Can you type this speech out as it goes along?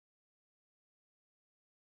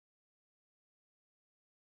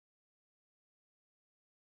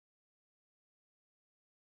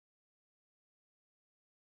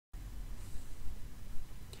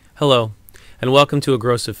Hello, and welcome to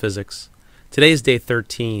Agrosive Physics. Today is day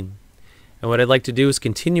 13, and what I'd like to do is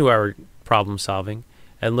continue our problem solving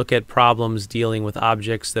and look at problems dealing with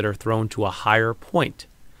objects that are thrown to a higher point.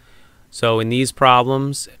 So in these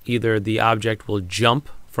problems, either the object will jump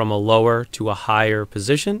from a lower to a higher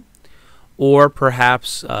position, or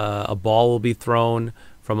perhaps a ball will be thrown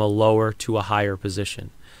from a lower to a higher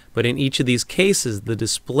position. But in each of these cases, the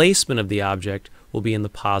displacement of the object will be in the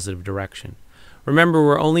positive direction. Remember,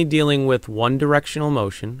 we're only dealing with one-directional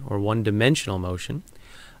motion, or one-dimensional motion.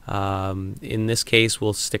 In this case,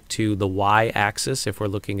 we'll stick to the y-axis if we're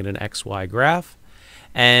looking at an xy graph.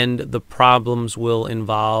 And the problems will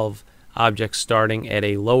involve objects starting at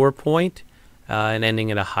a lower point and ending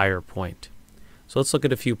at a higher point. So let's look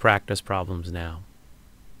at a few practice problems now.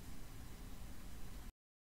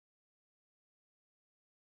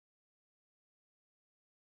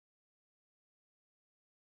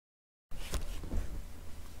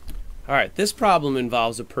 Alright, this problem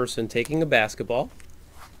involves a person taking a basketball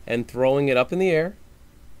and throwing it up in the air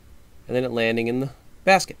and then it landing in the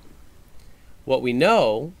basket. What we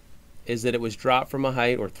know is that it was dropped from a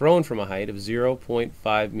height or thrown from a height of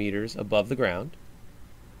 0.5 meters above the ground,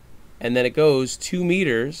 and then it goes 2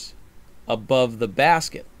 meters above the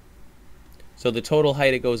basket. So the total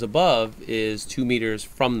height it goes above is 2 meters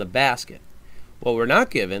from the basket. What we're not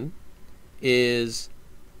given is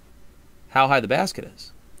how high the basket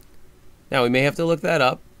is. Now, we may have to look that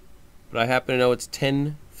up, but I happen to know it's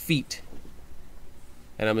 10 feet.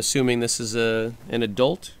 And I'm assuming this is an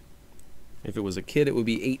adult. If it was a kid, it would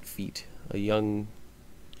be 8 feet, a young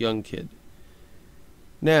kid.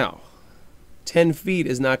 Now, 10 feet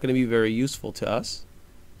is not going to be very useful to us,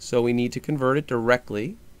 so we need to convert it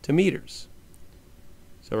directly to meters.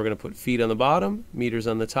 So we're going to put feet on the bottom, meters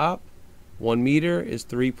on the top. 1 meter is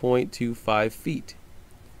 3.25 feet.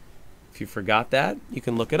 If you forgot that, you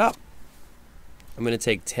can look it up. I'm going to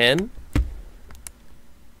take 10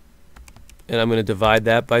 and I'm going to divide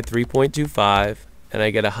that by 3.25, and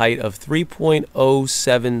I get a height of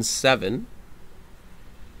 3.077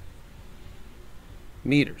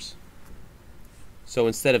 meters. So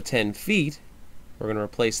instead of 10 feet, we're going to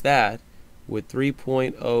replace that with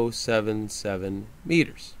 3.077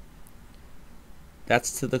 meters.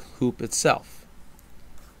 That's to the hoop itself.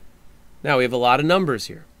 Now we have a lot of numbers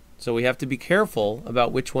here, so we have to be careful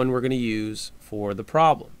about which one we're going to use for the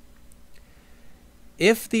problem.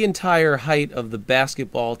 If the entire height of the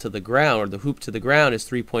basketball to the ground, or the hoop to the ground, is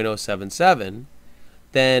 3.077,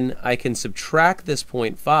 then I can subtract this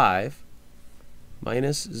 0.5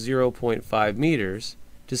 minus 0.5 meters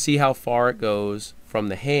to see how far it goes from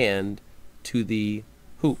the hand to the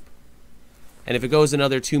hoop. And if it goes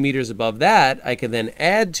another 2 meters above that, I can then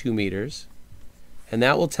add 2 meters, and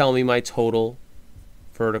that will tell me my total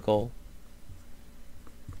vertical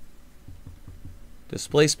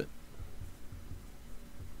displacement.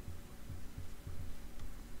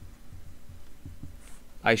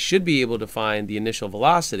 I should be able to find the initial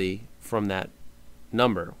velocity from that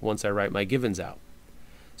number once I write my givens out.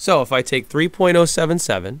 So if I take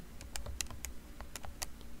 3.077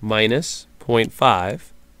 minus 0.5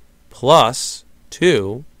 plus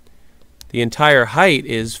 2, the entire height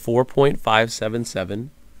is 4.577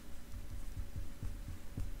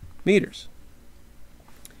 meters.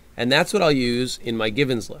 And that's what I'll use in my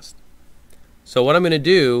givens list. So what I'm going to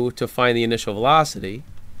do to find the initial velocity,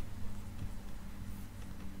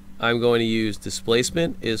 I'm going to use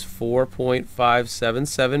displacement is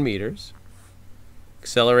 4.577 meters,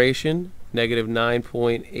 acceleration negative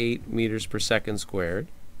 9.8 meters per second squared.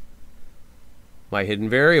 My hidden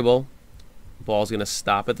variable, the ball is going to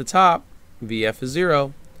stop at the top, VF is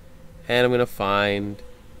 0, and I'm going to find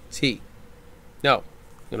T. No, I'm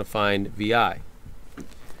going to find VI.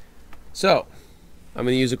 So I'm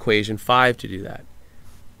going to use equation 5 to do that.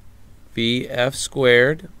 VF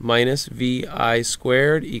squared minus VI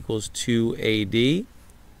squared equals 2AD.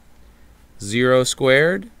 0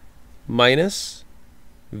 squared minus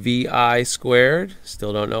VI squared,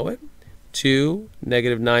 still don't know it, 2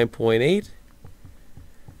 negative 9.8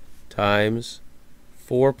 times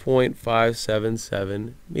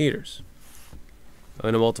 4.577 meters. I'm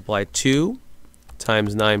going to multiply 2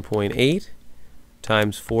 times 9.8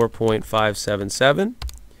 times 4.577.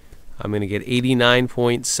 I'm going to get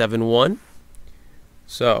 89.71.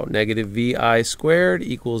 So negative VI squared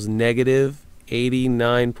equals negative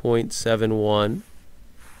 89.71. I'm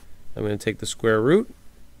going to take the square root,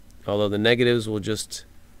 although the negatives will just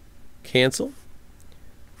cancel.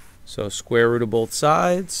 So square root of both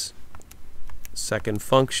sides, second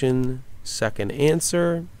function, second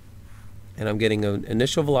answer, and I'm getting an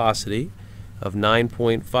initial velocity of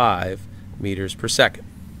 9.5 meters per second.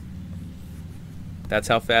 That's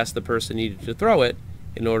how fast the person needed to throw it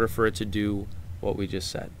in order for it to do what we just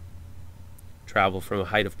said. Travel from a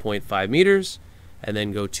height of 0.5 meters and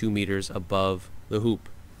then go 2 meters above the hoop.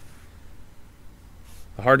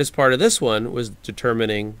 The hardest part of this one was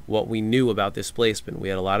determining what we knew about displacement. We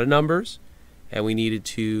had a lot of numbers, and we needed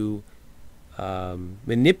to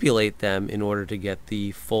manipulate them in order to get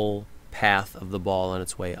the full path of the ball on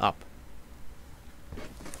its way up.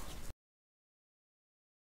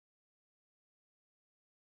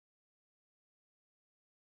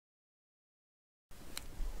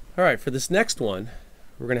 All right, for this next one,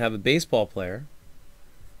 we're going to have a baseball player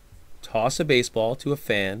toss a baseball to a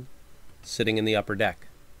fan sitting in the upper deck.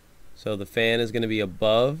 So the fan is going to be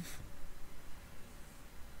above,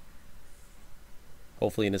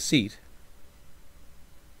 hopefully in a seat,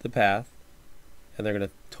 the path, and they're going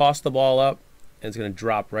to toss the ball up, and it's going to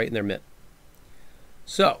drop right in their mitt.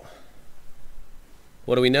 So,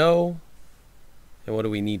 what do we know, and what do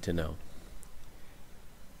we need to know?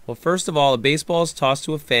 Well, first of all, a baseball is tossed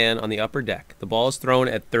to a fan on the upper deck. The ball is thrown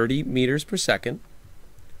at 30 meters per second.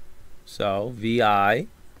 So, VI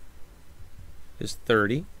is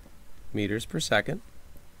 30 meters per second,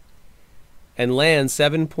 and lands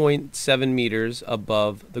 7.7 meters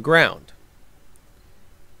above the ground.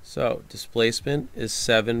 So displacement is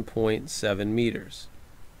 7.7 meters.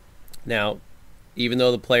 Now, even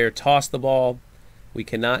though the player tossed the ball, we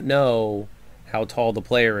cannot know how tall the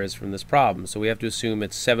player is from this problem, so we have to assume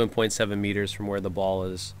it's 7.7 meters from where the ball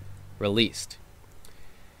is released.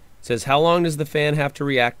 It says, how long does the fan have to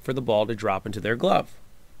react for the ball to drop into their glove?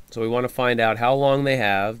 So we want to find out how long they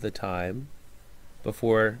have, the time,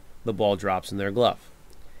 before the ball drops in their glove.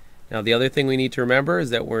 Now the other thing we need to remember is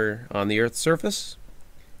that we're on the Earth's surface,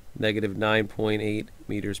 negative 9.8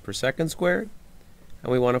 meters per second squared,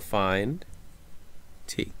 and we want to find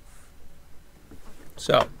t.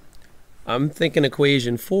 So I'm thinking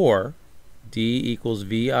equation 4, d equals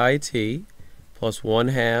VIT plus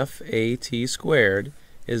 1/2 AT squared,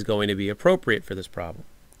 is going to be appropriate for this problem.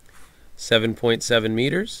 7.7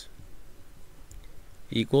 meters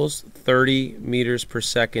equals 30 meters per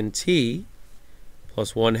second t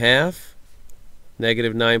plus 1/2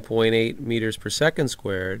 negative 9.8 meters per second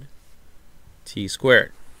squared t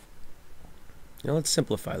squared. Now let's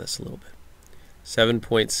simplify this a little bit.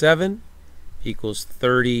 7.7 equals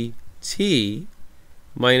 30t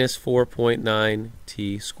minus 4.9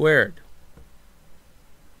 t squared.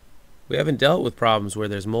 We haven't dealt with problems where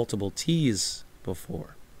there's multiple t's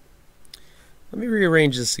before. Let me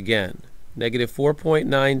rearrange this again. Negative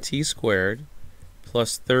 4.9 t squared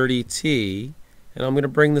plus 30t, and I'm going to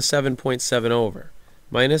bring the 7.7 over.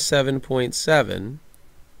 Minus 7.7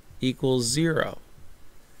 equals 0.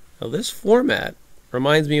 Now this format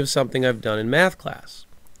reminds me of something I've done in math class,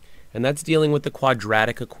 and that's dealing with the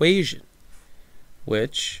quadratic equation,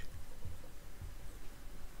 which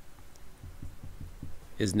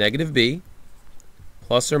is negative b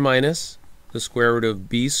plus or minus the square root of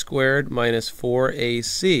b squared minus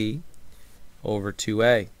 4ac over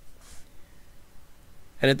 2a.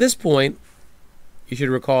 And at this point, you should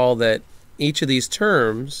recall that each of these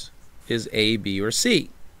terms is a, b, or c,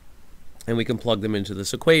 and we can plug them into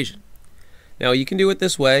this equation. Now you can do it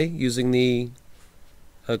this way using the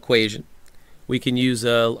equation. We can use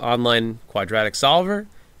an online quadratic solver.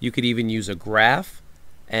 You could even use a graph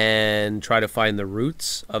and try to find the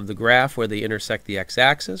roots of the graph where they intersect the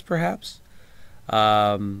x-axis, perhaps.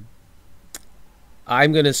 I'm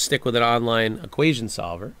going to stick with an online equation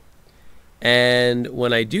solver, and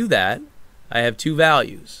when I do that, I have two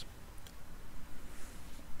values.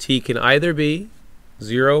 T can either be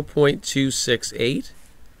 0.268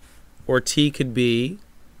 or t could be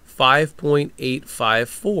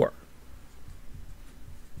 5.854.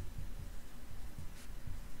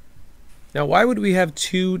 Now, why would we have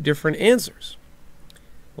two different answers?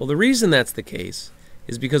 Well, the reason that's the case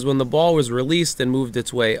is because when the ball was released and moved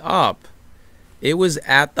its way up, it was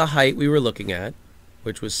at the height we were looking at,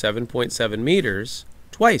 which was 7.7 meters,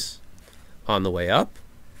 twice, on the way up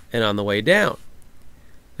and on the way down.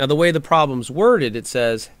 Now, the way the problem's worded, it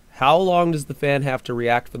says, how long does the fan have to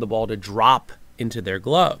react for the ball to drop into their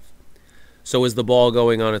glove? So is the ball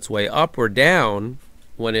going on its way up or down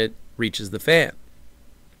when it reaches the fan?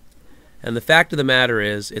 And the fact of the matter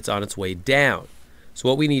is, it's on its way down. So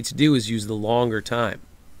what we need to do is use the longer time.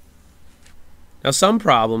 Now, some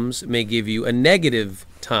problems may give you a negative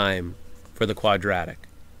time for the quadratic.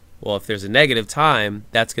 Well, if there's a negative time,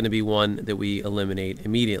 that's going to be one that we eliminate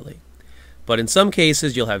immediately. But in some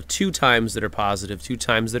cases, you'll have two times that are positive, two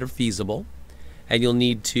times that are feasible, and you'll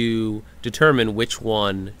need to determine which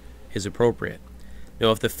one is appropriate.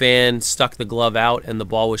 Now, if the fan stuck the glove out and the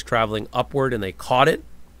ball was traveling upward and they caught it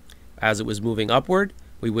as it was moving upward,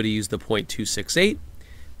 we would have used the 0.268.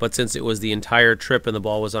 But since it was the entire trip and the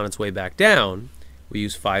ball was on its way back down, we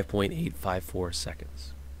use 5.854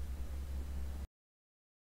 seconds.